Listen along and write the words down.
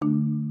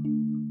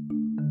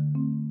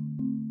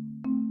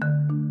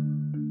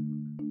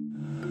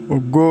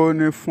Ògo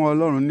ni fún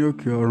Ọlọ́run ní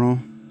òkè ọ̀run.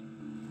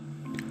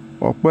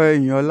 Ọpẹ́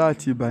ìyìn ọlá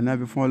àti ìbà ni a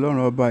fi fún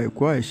Ọlọ́run ọba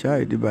àìkú àìsà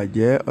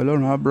ìdìbàjẹ́,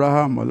 Ọlọ́run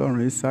Abraham,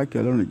 Ọlọ́run Isaac,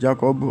 Ọlọ́run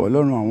Jacob,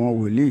 Ọlọ́run àwọn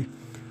wòlíì,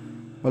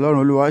 Ọlọ́run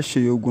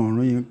Olúwaṣeyì ogun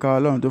ọ̀run yín ká,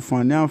 Ọlọ́run tó fún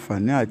wa ní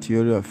àǹfààní àti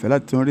oore ọ̀fẹ́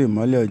láti tún rí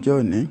ìmọ́lẹ̀ ọjọ́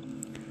òní.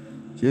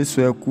 Jésù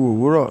ẹ kú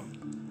òwúrọ̀.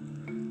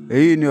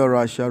 Èyí ni ọ̀rọ̀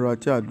àṣàrò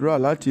àti àdúrà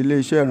láti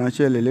ilé-iṣẹ́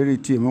ìránṣẹ́ ìlérí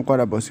ti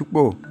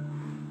ìmúpadàbọ̀sípò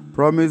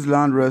Promise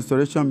Land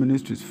Restoration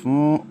Ministries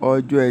fún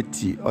ọjọ́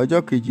Ẹtì,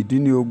 ọjọ́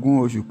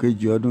 18 oṣù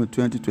kejì ọdún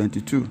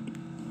 2022.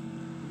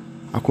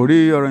 Àkòrí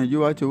ọ̀rọ̀ ìyè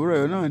wa ti òwúrọ̀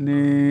yìí náà ni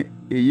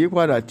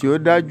ìyípadà tí ó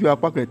dájú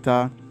apá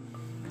kẹta.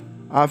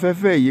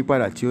 Afẹ́fẹ́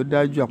ìyípadà tí ó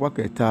dájú apá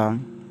kẹta.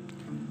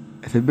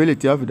 Ẹsẹ̀ Bíbélì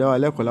tí a fi dá wa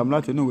lẹ́kọ̀ọ́ lámú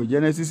láti inú ìwé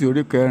Genesis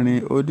orí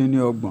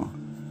 4:30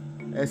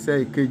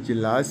 ẹsẹ̀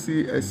 12 sí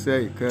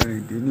ẹsẹ̀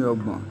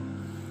 14.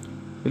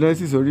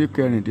 Genesis orí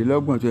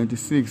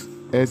 4:26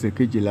 ẹsẹ̀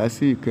 12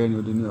 sí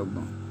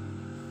 14.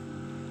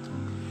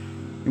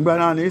 Ìgbà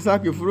náà ni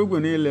Ísákì fúrúgbìn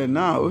ní ilẹ̀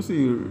náà, ó sì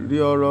rí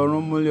ọrọ̀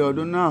ọ̀run mú lé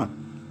ọdún náà,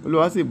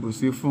 Olúwa sì bù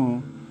sí fún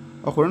un.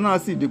 Ọkùnrin náà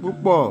sì di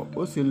púpọ̀,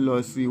 ó sì ń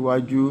lọ sí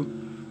iwájú,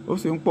 ó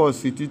sì ń pọ̀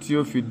sí títí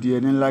ó fi di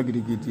ẹni ńlá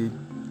gidigidi.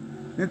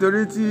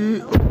 Nítorí tí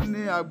ó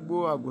ní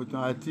agbo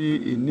àgùntàn àti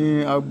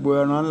ìní agbo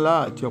ẹran ńlá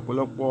àti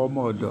ọ̀pọ̀lọpọ̀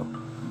ọmọ ọ̀dọ̀.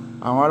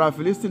 Àwọn ará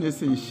Fílístínì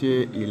sì ń ṣe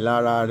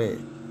ìlara rẹ̀.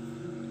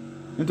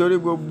 Nítorí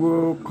gbogbo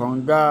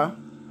kànga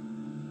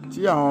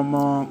tí àwọn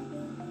ọmọ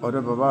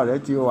ọ̀dọ̀ bàbá rẹ̀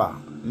ti wà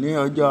ní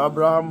ọjọ́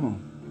Ábúráhámù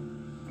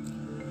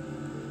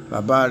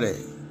bàbá rẹ̀,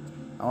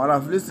 àwọn ará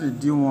Fílístínì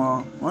dí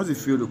wọn, wọ́n sì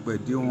fi erùpẹ̀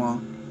dí wọn.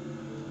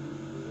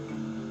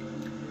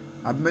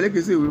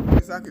 Àbímẹ́lékì sì wí fún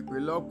Ísákì pé,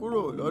 lọ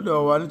kúrò lọ́dọ̀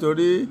wa,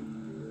 nítorí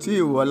tí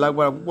ìwọ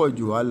lágbára púpọ̀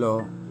jù wá lọ.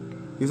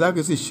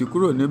 Ísákì sì ṣí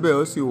kúrò níbẹ̀,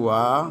 ó sì wá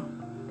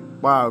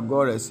pa àgọ́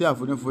rẹ̀ sí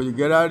àfonífojì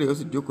Gérárì, ó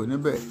sì jókòó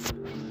níbẹ̀.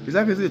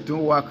 Ísákì sì tún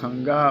wá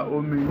kànga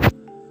omi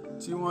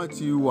tí wọ́n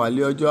ti wà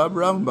lé ọjọ́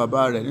Ábúráhámù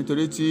bàbá rẹ̀,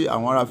 nítorí tí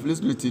àwọn ará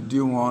Fílístínì ti dí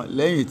wọn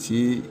lẹ́yìn tí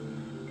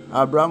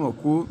Ábúráhámù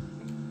kú.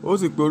 Ó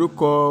sì pe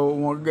orúkọ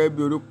wọn gẹ́gẹ́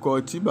bí orúkọ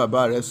tí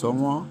bàbá rẹ̀ sọ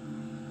wọ́n.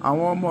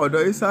 Àwọn ọmọ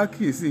ọ̀dọ̀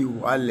Ísákì sì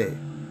wálẹ̀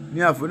ní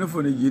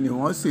àfonífojì ni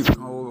wọ́n sì kan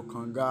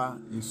kànga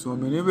ìsun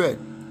omi níbẹ̀.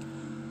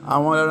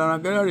 Àwọn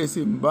darandaran Gérárì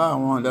sì ń bá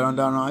àwọn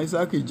darandaran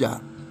Ísákì jà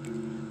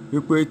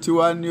wípé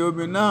tiwa ni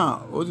omi náà.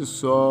 Ó sì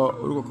sọ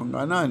orúkọ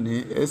kànga náà ní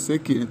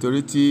Ẹ́sẹ́kì,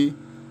 nítorí tí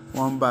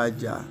wọ́n ń bá a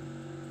jà.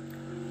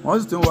 Wọ́n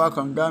sì tún wá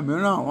kànga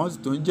mìíràn, wọ́n sì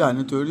tún jà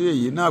nítorí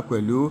èyí náà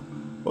pẹ̀lú.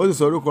 Ó sì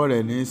sọ orúkọ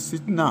rẹ̀ ní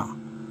Sitna.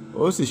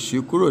 Ó sì ṣí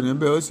kúrò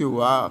níbẹ̀, ó sì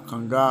wá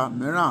kànga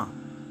mìíràn,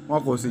 wọn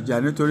kò sì jà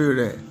nítorí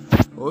rẹ̀.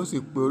 Ó sì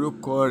pe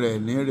orúkọ rẹ̀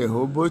ní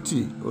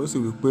Rehoboti. Ó sì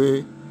wí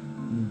pé,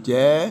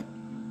 ǹjẹ́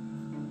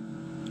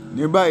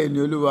ní báyìí ni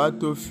Olúwa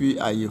tó fi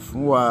àyè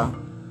fún wa,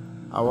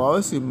 àwa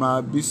ó sì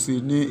máa bí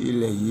sí ní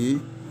ilẹ̀ yìí.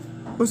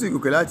 Ó sì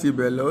gòkè láti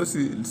ibẹ̀ lọ, ó sì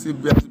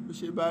bí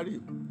Ṣébárì.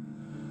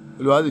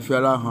 Olúwa sì fi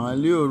ara hàn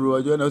lé òru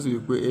ọjọ́ náà, ó sì wí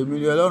pé, èmi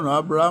ni Ọlọ́run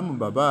Ábúráhámù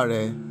bàbá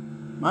rẹ.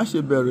 Má ṣe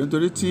bẹ̀rù,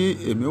 nítorí tí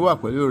èmi wà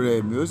pẹ̀lú rẹ,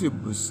 èmi ó sì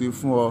bù sí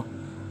fún ọ.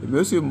 Èmi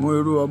ó sì mú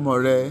irú ọmọ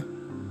rẹ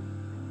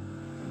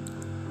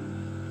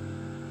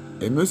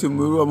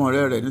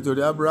rẹ̀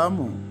nítorí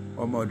Ábúráhámù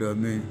ọmọ ọ̀dọ̀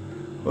mi.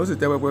 Ó sì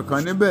tẹ́ pẹpẹ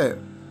kan níbẹ̀,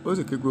 ó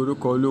sì kígbe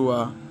orúkọ Olúwa,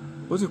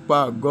 ó sì pa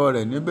àgọ́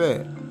rẹ̀ níbẹ̀.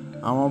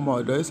 Àwọn ọmọ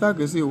ọ̀dọ̀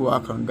Ísákì sì wá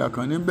kànga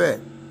kan níbẹ̀.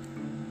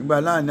 Nígbà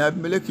náà ni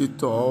Àbímẹ́lékì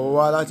tọ̀ ọ́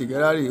wá láti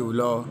Gérárì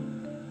lọ,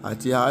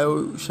 àti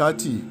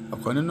Ahúṣátì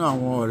ọ̀kan nínú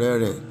àwọn ọ̀rẹ́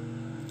rẹ̀,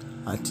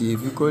 àti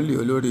Fíkólì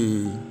olórí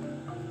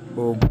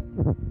ogun.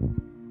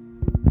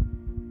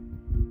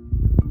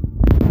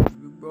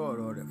 Gbígbọ́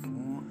ọ̀rọ̀ rẹ̀ fún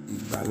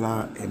ìgbàlà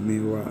ẹ̀mí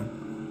wa.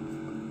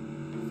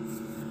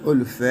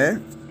 Olùfẹ́,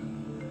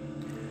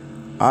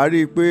 a rí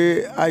i pé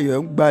ayọ̀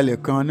ń gbalẹ̀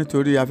kan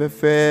nítorí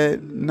afẹ́fẹ́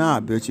náà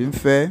bí ó ti ń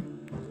fẹ́.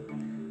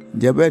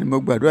 Ǹjẹ́ bẹ́ẹ̀ ni mo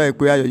gbàdúrà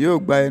pé ayọ̀ yóò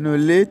gba inú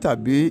ilé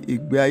tàbí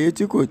ìgbé ayé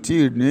tí kò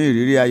tíì ní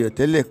ìrírí ayọ̀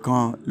tẹ́lẹ̀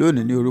kan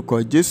lónìí ní orúkọ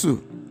Jésù.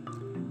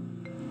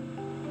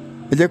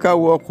 Ẹ jẹ́ ká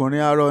wo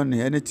ọkùnrin arọnì,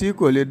 ẹni tí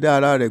kò lè dá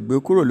ara rẹ̀ gbé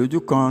kúrò lójú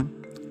kan.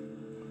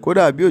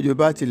 Kódà bí òjò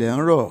bá tilẹ̀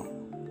ń rọ̀,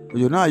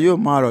 òjò náà yóò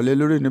máa rọ̀ lé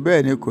lórí ni,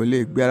 bẹ́ẹ̀ ni kò lè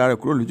gbé ara rẹ̀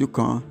kúrò lójú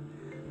kan,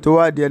 tó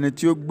wá di ẹni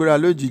tí ó gbéra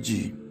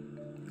lójijì.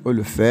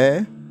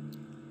 Olùfẹ́,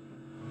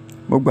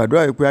 mo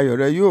gbàdúrà pé ayọ̀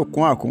rẹ yóò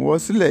kún àkúnwọ́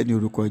sílẹ̀ ní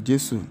orúkọ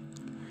Jésù.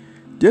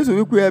 Jésù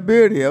wípé ẹ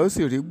béèrè, ẹ ó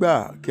sì rí gbà,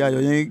 kí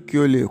ayọ̀ yín kí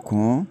ó lè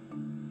kún.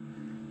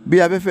 Bí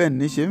afẹ́fẹ́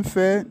ní ṣe ń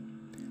fẹ́,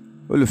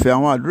 olùfẹ́,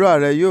 àwọn àdúrà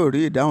rẹ yóò rí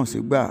ìdáhùn sí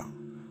gbà.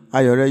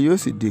 Ayọ̀ rẹ yóò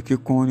sì di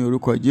kíkún ní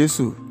orúkọ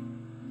Jésù.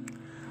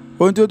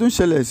 Ohun tí ó tún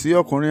ṣẹlẹ̀ sí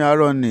ọkùnrin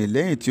arọnì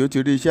lẹ́yìn tí ó ti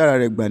rí iṣẹ́ ara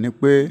rẹ̀ gbà ni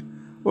pé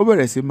ó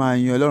bẹ̀rẹ̀ sí máa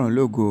yin Ọlọ́run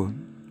lógo.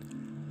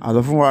 A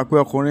sọ fún wa pé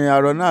ọkùnrin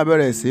arọ náà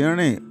bẹ̀rẹ̀ sí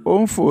rìn, ó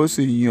ń fò, ó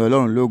sì yin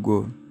Ọlọ́run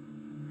lógo.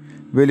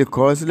 Bíbélì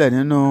kọ sílẹ̀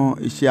nínú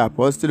Iṣẹ́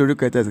Àpọ́stélì orí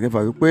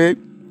 7 wípé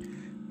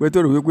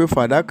Pétérù wípé,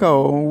 fàdákà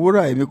ohun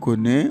wúrà èmi kò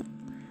ní,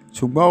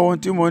 ṣùgbọ́n ohun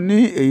tí mo ní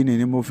èyí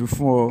ni mo fi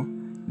fún ọ.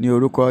 Ní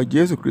orúkọ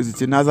Jésù Kristi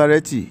ti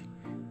Násárẹ́tì,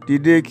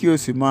 dìde kí o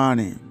sì máa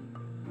rìn.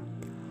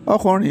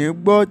 Ọkùnrin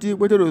gbọ́ tí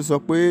Pétérù sọ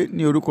pé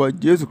ní orúkọ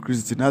Jésù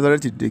Kristi ti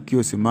Násárẹ́tì, dìde kí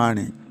o sì máa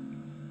rìn.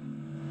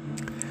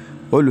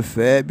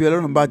 Olùfẹ́, bí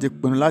Ọlọ́run bá ti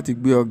pinnu láti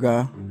gbé ọ ga,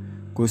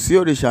 kò kò sí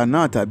òrìṣà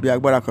náà tàbí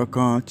agbára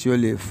kankan tí ó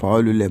lè fà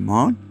ọ́ lulẹ̀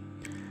mọ́.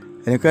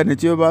 Ẹnikẹ́ni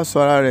tí ó bá sọ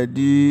ara rẹ̀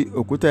di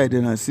òkúta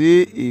ìdènà sí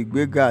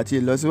ìgbéga àti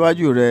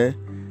ìlọsíwájú rẹ,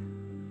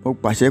 mo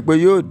pàṣẹ pé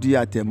yóò di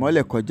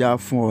àtẹ̀mọ́lẹ̀ kọjá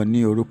fún ọ ní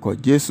orúkọ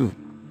Jésù.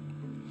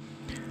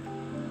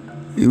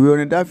 Ìwé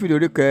orin Dáfídì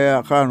orí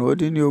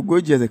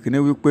karùn-ún-dín-ní-ogójì ẹsẹ̀ kìíní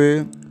wípé,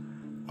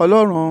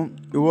 Ọlọ́run,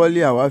 ìwọ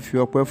lé àwa fi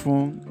ọpẹ́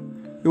fún,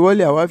 ìwọ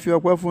lé àwa fi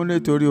ọpẹ́ fún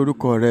nítorí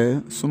orúkọ rẹ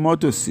súnmọ́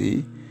tòsí,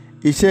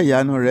 iṣẹ́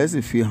ìyanu rẹ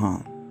sì fi hàn.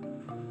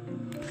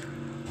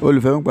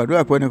 Olùfẹ́, mo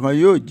gbàdúrà pé ẹnìkan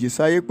yóò jí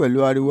sáyé pẹ̀lú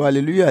ariwo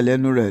hallelujah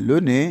lẹ́nu rẹ̀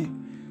lónìí.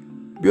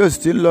 Bí o sì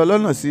ti ń lọ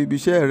lọ́nà sí ibi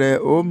iṣẹ́ rẹ,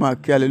 ó máa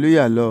kí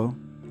hallelujah lọ.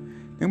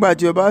 Nígbà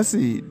tí o bá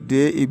sì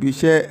dé ibi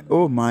iṣẹ́,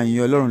 ó máa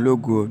yin Ọlọ́run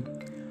lógo.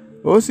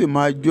 Ó sì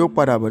máa jó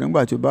padà bọ̀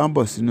nígbà tí o bá ń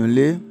bọ̀ sínú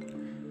ilé.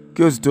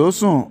 Kí o sì tó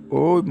sùn,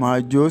 ó máa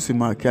jó, ó sì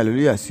máa kí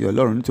hallelujah sí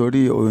Ọlọ́run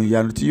nítorí ohun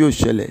ìyanu tí yóò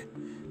ṣẹlẹ̀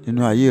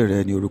nínú ayé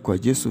rẹ ní orúkọ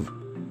Jésù.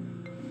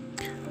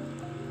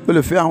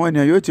 Olùfẹ́, àwọn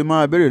ènìyàn yóò ti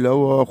máa béèrè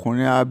lọ́wọ́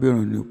ọkùnrin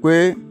abirùn ní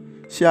pé,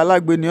 ṣé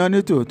alágbe ni ọ́ ní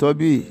tòótọ́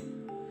bí?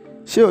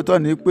 Ṣé òótọ́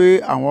ni pé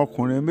àwọn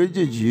ọkùnrin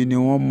méjèèjì ni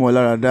wọ́n mú ọ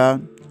lára dá?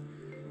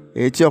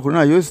 Èyí tí ọkùnrin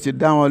náà yóò sì ti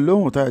dá wọn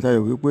lóhùn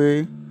tayọ̀tayọ̀ wípé,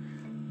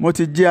 mo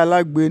ti jẹ́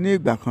alágbe ní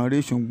ìgbà kan rí,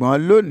 ṣùgbọ́n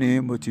lónìí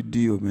mo ti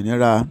di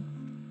òmìnira.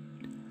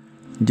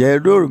 Ǹjẹ́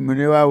irú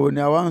òmìnira wo ni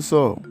a wá ń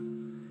sọ?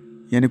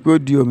 Ìyẹn ni pé ó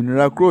di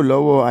òmìnira kúrò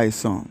lọ́wọ́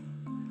àìsàn,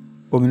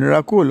 òmìnira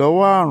kúrò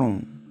lọ́wọ́ àrùn,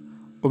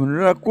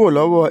 òmìnira kúrò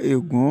lọ́wọ́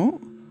ègún,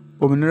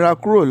 òmìnira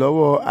kúrò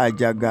lọ́wọ́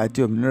àjàgà àti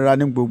òmìnira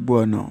ní gbogbo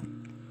ọ̀nà.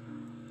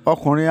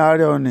 Ọkùnrin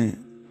arẹ ọ̀nì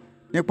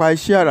nípa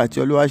iṣẹ́ àrà tí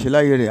Olúwa ṣe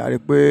láyé rẹ̀, a rí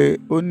pé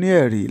ó ní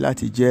ẹ̀rí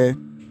láti jẹ́.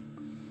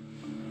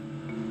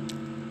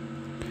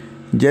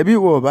 Ǹjẹ́ bí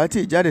ìwọ ò bá tí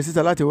jáde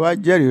síta láti wá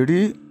jẹ́rìí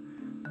rí,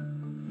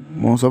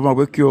 mo ń sọ fún ọ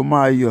pé kí o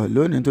máa yọ̀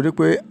lónìí nítorí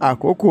pé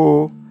àkókò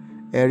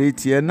ẹ̀rí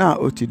tiẹ̀ náà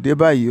ó ti dé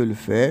báyìí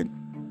olùfẹ́.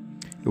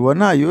 Ìwọ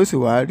náà yóò sì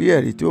wá rí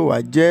ẹ̀rí tí ó wá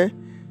jẹ́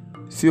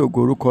sí ògo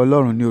orúkọ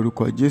Ọlọ́run ní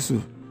orúkọ Jésù.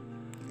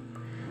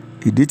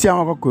 Ìdí tí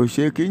àwọn kan kò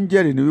ṣe kí ń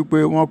jẹ́rìí ni wípé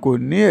wọn kò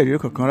ní ẹ̀rí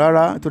kankan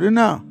rárá, torí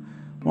náà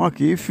wọn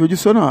kì í fi ojú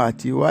sọ́nà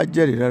àti wá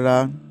jẹ́rìí rárá.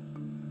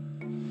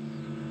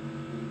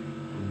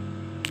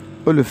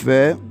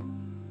 Olùfẹ́,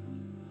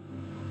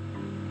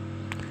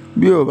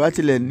 bí o bá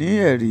tilẹ̀ ní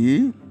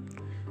ẹ̀rí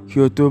kí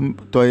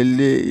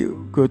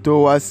o tó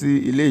wá sí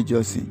ilé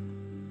ìjọsìn,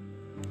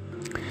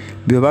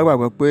 bí o bá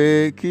gbàgbọ́ pé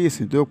kí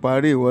ìsìn tó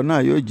parí ìwọ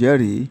náà yóò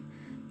jẹ́rìí,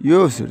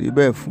 yóò sì rí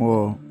bẹ́ẹ̀ fún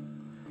ọ.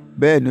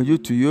 Bẹ́ẹ̀ ni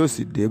ojútùú yóò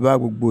sì dé bá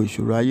gbogbo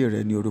ìṣòro ayé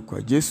rẹ ní orúkọ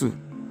Jésù.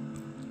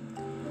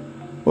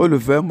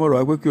 Olùfẹ́, mo rọ̀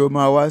wá pé kí o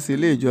máa wá sí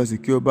ilé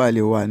ìjọsìn kí o bá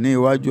lè wà ní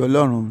iwájú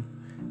Ọlọ́run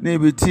ní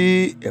ibi tí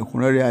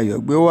ẹ̀kúnrẹ́rẹ́ ayọ̀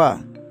gbé wà.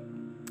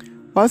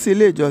 Wá sí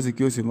ilé ìjọsìn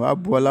kí o sì máa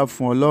bu ọlá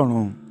fún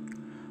Ọlọ́run.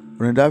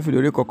 Orin Dáfídì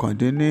orí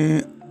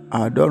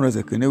 99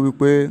 ẹsẹ̀ kìíní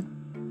wípé,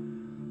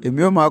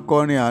 èmi ó máa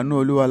kọrin àánú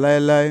Olúwa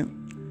láéláé,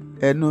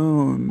 ẹnu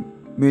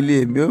mi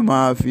lé èmi ó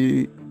máa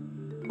fi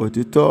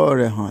òtítọ́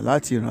rẹ̀ hàn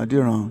láti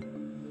ìrandíran.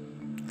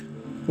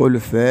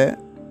 Olùfẹ́,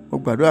 mo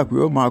gbàdúrà pé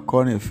ó máa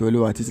kọrin ìfẹ́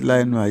Olúwa títí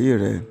láé nínú ayé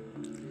rẹ.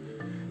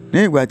 Ní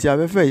ìgbà tí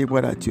afẹ́fẹ́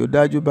ìyípadà tí ó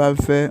dájú bá ń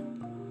fẹ́,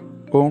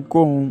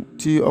 ohunkóhun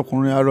tí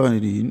ọkùnrin arọ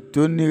yìí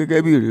tó ní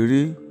gẹ́gẹ́ bí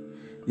ìrírí,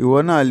 ìwọ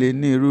náà lè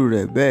ní irú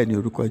rẹ̀ bẹ́ẹ̀ ní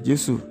orúkọ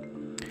Jésù.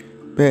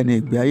 Bẹ́ẹ̀ ni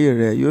ìgbé ayé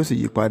rẹ yóò sì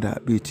yí padà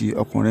bíi ti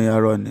ọkùnrin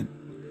arọ nì.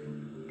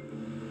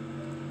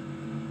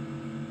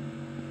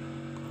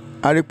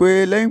 A rí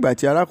pé lẹ́yìn ìgbà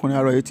tí arákùnrin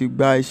arọ yìí ti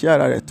gba iṣẹ́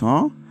ara rẹ̀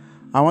tán,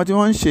 àwọn tí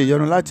wọ́n ń ṣe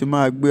ìyọnu láti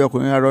máa gbé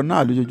ọkùnrin arọ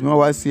náà lójoojúmọ́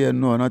wá sí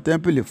ẹnu ọ̀nà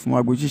tẹ́ḿpìlì fún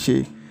agbo ṣíṣe.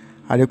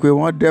 A rí pé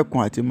wọ́n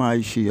dẹ́kun àti máa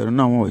ṣe ìyọnu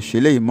náà, wọn ò ṣe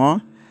léyìí mọ́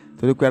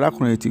torí pé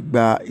arákùnrin ti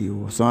gba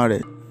ìwòsàn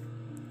rẹ̀.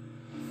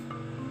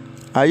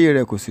 Ayé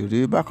rẹ̀ kò sì rí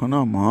bákan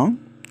náà mọ́.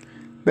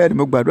 Bẹ́ẹ̀ ni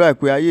mo gbàdúrà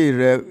pé ayé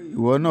rẹ,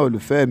 ìwọ náà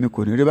olùfẹ́ mi, kò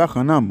ní rí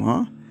bákan náà mọ́,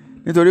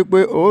 nítorí pé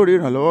o ó rí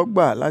ìrànlọ́wọ́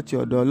gbà láti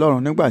ọ̀dọ̀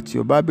Ọlọ́run nígbà tí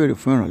o bá béèrè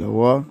fún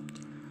ìrànlọ́wọ́.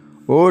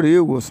 O ó rí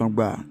ìwòsàn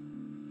gbà.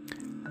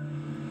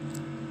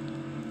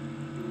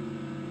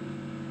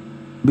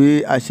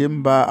 Bí a ṣe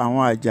ń ba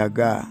àwọn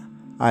àjàgà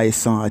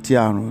àìsàn àti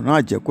àrùn náà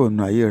jẹ́ kó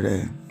nínú ayé rẹ.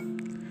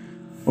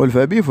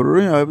 Olùfẹ́, bí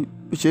ìfòróróyàn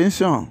ṣe ń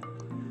ṣàn,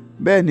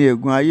 bẹ́ẹ̀ ni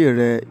ègún ayé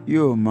rẹ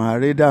yóò máa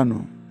ré dànù.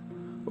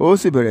 Ó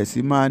sì bẹ̀rẹ̀ sí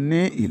máa ní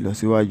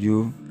ìlọsíwájú.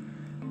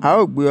 A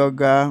ó gbé ọ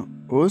ga,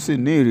 ó sì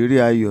ní ìrírí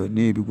ayọ̀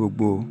ní ibi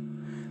gbogbo.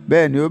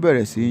 Bẹ́ẹ̀ ni ó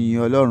bẹ̀rẹ̀ sí yin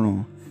Ọlọ́run.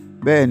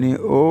 Bẹ́ẹ̀ ni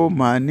ó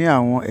máa ní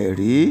àwọn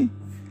ẹ̀rí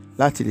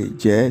láti lè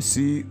jẹ́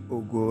sí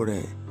ògo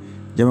rẹ̀.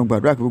 Jẹ́ mo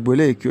gbàdúrà kí gbogbo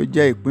eléyìí kí ó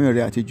jẹ́ ìpín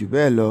rẹ àti jù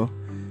bẹ́ẹ̀ lọ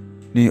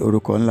ní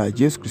orúkọ ńlá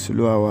Jésù Kristi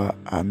Olúwa wa.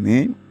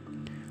 Àmín.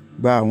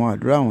 Gba àwọn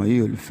àdúrà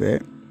wọ̀nyí olùfẹ́.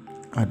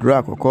 Àdúrà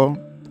àkọ́kọ́.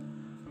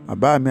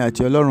 Bàbá mi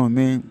àti Ọlọ́run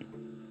mi,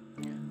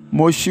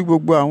 mo ṣí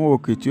gbogbo àwọn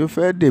òkè tí ó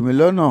fẹ́ dè mí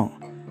lọ́nà,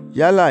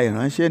 yálà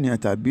ìránṣẹ́ ènìyàn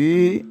tàbí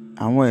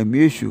àwọn ẹ̀mí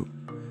èṣù.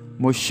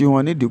 Mo ṣí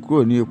wọn nídìí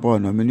kúrò ní ipò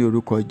ọ̀nà mi ní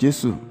orúkọ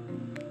Jésù.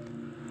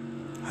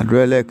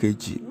 Àdúrà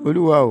ẹlẹ́ẹ̀kejì.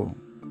 Olúwa o,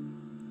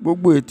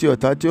 gbogbo ètí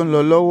ọ̀tá tí ó ń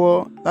lọ lọ́wọ́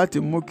láti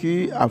mú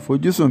kí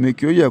àfojúsùn mi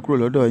kí ó yẹ̀ kúrò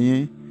lọ́dọ̀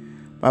yín,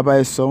 Bàbá,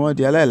 ẹ sọ wọ́n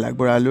di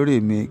aláìlágbára lórí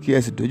mi, kí ẹ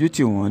sì dojú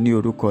tì wọ́n ní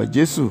orúkọ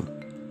Jésù.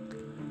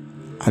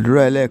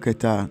 Àdúrà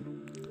ẹlẹ́ẹ̀kẹta.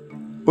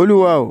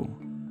 Olúwa o,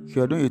 kí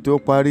ọdún yìí tó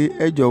parí.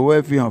 Ẹ jọ̀wọ́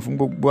ẹ fi hàn fún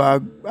gbogbo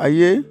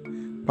ayé,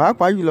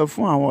 pàápàá jùlọ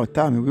fún àwọn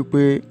ọ̀tá mi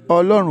wípé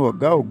Ọlọ́run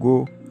ọ̀gá ògo,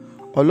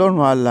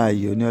 Ọlọ́run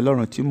alààyè ni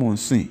Ọlọ́run tí mò ń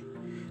sìn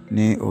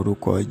ní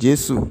orúkọ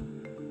Jésù.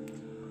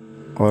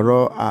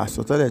 Ọ̀rọ̀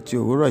àsọtẹ́lẹ̀ tí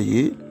òwúrọ̀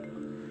yìí,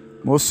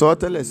 mo sọ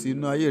tẹ́lẹ̀ sí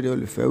inú ayé rẹ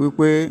olùfẹ́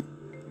wípé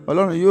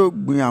Ọlọ́run yóò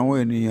gbin àwọn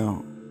ènìyàn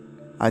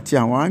àti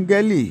àwọn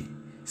áńgẹ́lì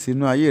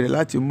sínú ayé rẹ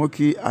láti mú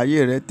kí ayé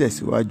rẹ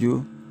tẹ̀síwájú.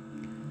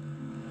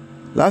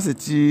 Láti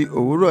ti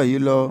òwúrọ̀ yìí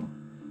lọ,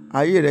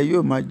 ayé rẹ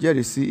yóò máa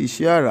jẹ́rìí sí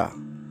iṣẹ́ àrà,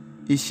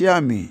 iṣẹ́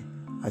àmì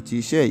àti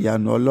iṣẹ́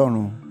ìyanu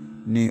Ọlọ́run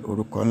ní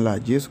orúkọ ńlá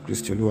Jésù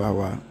Kristi Olúwa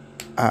wa.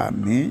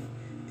 Àmín.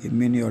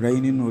 Èmi ni ọ̀rẹ́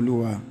yín nínú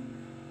Olúwa,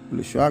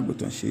 olùṣọ́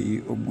àgùntàn Ṣèyí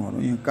Ogun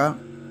Ọ̀run Yínká.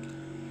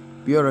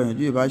 Bí ọ̀rọ̀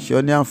ìyànjú yìí bá ṣe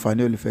ọ́ ní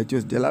àǹfààní olùfẹ́ tí o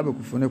sì jẹ́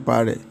lábùkún fún nípa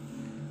rẹ̀,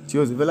 tí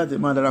o sì fẹ́ láti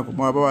máa darapọ̀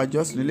mọ́ wa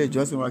jọ́sìn nílé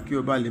ìjọsìn wa kí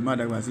o bá lè máa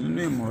dàgbà sí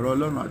nínú ìmọ̀ ọ̀rọ̀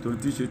Ọlọ́run àti ohun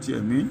tí í ṣe ti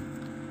ẹ̀mí.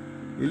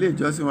 Ilé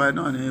ìjọsìn wa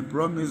náà ni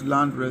Promise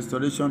Land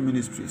Restoration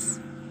Ministries,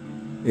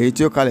 èyí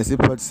tí ó kalẹ̀ sí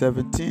plot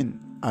 17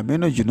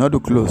 Aminu Junadu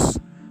Close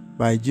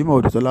by Jimoh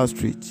Odutola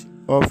Street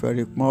off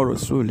Eric Moro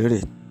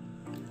Surulere.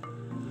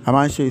 A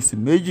máa ń ṣe ìsìn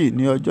méjì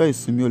ní ọjọ́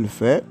ìsinmi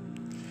olùfẹ́.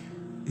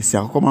 Ìsìn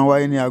àkọ́kọ́ máa ń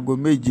wáyé ní aago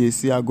 7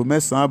 sí aago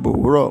 9 àbọ̀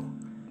òwúrọ̀,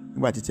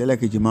 nígbà tí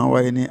ẹlẹ́kejì máa ń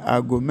wáyé ní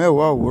aago 10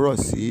 òwúrọ̀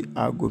sí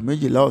aago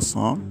 12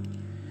 ọ̀sán.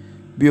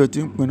 Bí o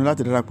ti ń pinnu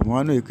láti darapọ̀ mọ́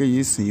nínú èyíkéyìí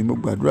ìsìn yìí, mo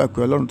gbàdúrà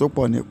pé Ọlọ́run tó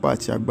pọ̀ ní ipá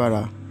àti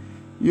agbára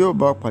yóò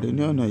bá ọ pàdé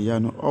ní ọ̀nà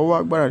ìyanu. Ọwọ́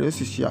agbára rẹ̀ yóò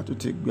sì ṣe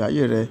àtúntò ìgbé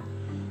ayé rẹ,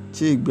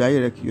 tí ìgbé ayé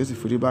rẹ kì yóò sì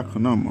fi rí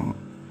bákan náà mọ́.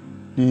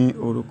 Ní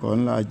orúkọ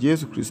ńlá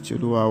Jésù Kristi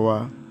Olúwa wa.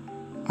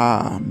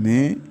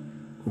 Àmín.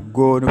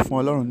 Ògo ni fún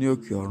Ọlọ́run ní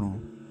òkè ọ̀run.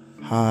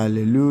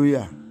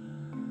 Hallelujah.